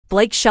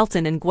Blake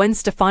Shelton and Gwen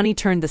Stefani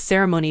turned the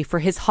ceremony for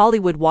his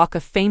Hollywood Walk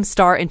of Fame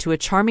star into a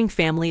charming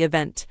family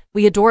event.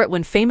 We adore it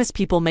when famous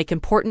people make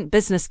important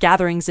business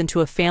gatherings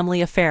into a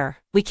family affair.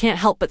 We can't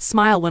help but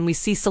smile when we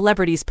see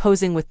celebrities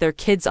posing with their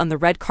kids on the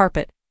red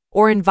carpet,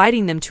 or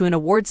inviting them to an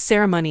awards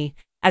ceremony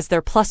as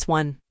their plus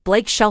one.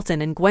 Blake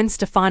Shelton and Gwen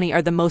Stefani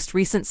are the most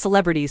recent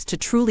celebrities to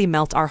truly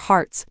melt our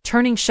hearts,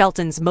 turning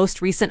Shelton's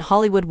most recent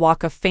Hollywood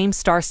Walk of Fame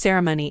star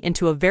ceremony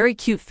into a very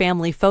cute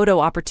family photo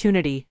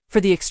opportunity.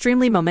 For the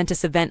extremely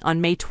momentous event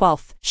on May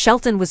 12th,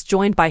 Shelton was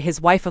joined by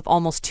his wife of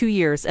almost 2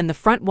 years and the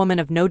front woman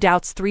of no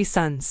doubt's 3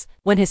 sons.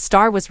 When his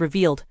star was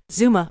revealed,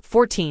 Zuma,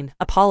 14,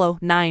 Apollo,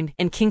 9,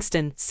 and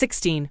Kingston,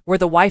 16, were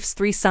the wife's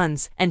 3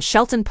 sons, and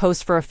Shelton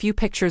posed for a few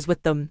pictures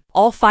with them.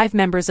 All 5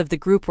 members of the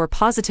group were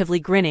positively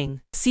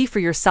grinning. See for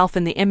yourself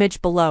in the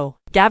image below.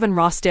 Gavin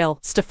Rossdale,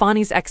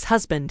 Stefani's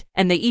ex-husband,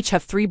 and they each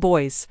have 3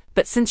 boys.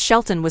 But since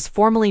Shelton was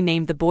formally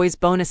named the boys'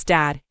 bonus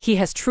dad, he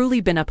has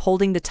truly been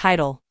upholding the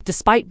title.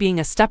 Despite being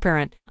a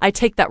step-parent, I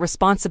take that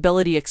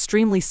responsibility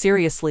extremely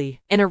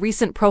seriously. In a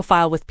recent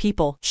profile with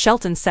People,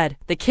 Shelton said,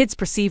 "The kids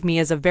perceive me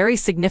as a very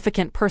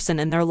significant person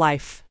in their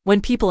life.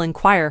 When people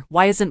inquire,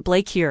 why isn't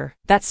Blake here?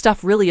 That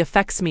stuff really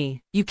affects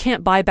me. You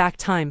can't buy back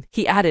time,"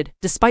 he added.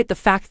 "Despite the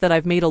fact that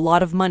I've made a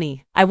lot of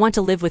money, I want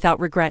to live without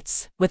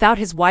regrets." Without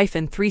his wife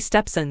and 3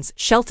 stepsons,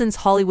 Shelton's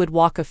Hollywood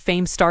Walk of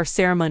Fame star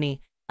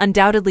ceremony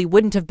undoubtedly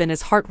wouldn't have been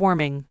as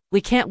heartwarming.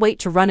 We can't wait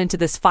to run into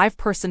this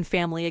 5-person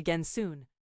family again soon.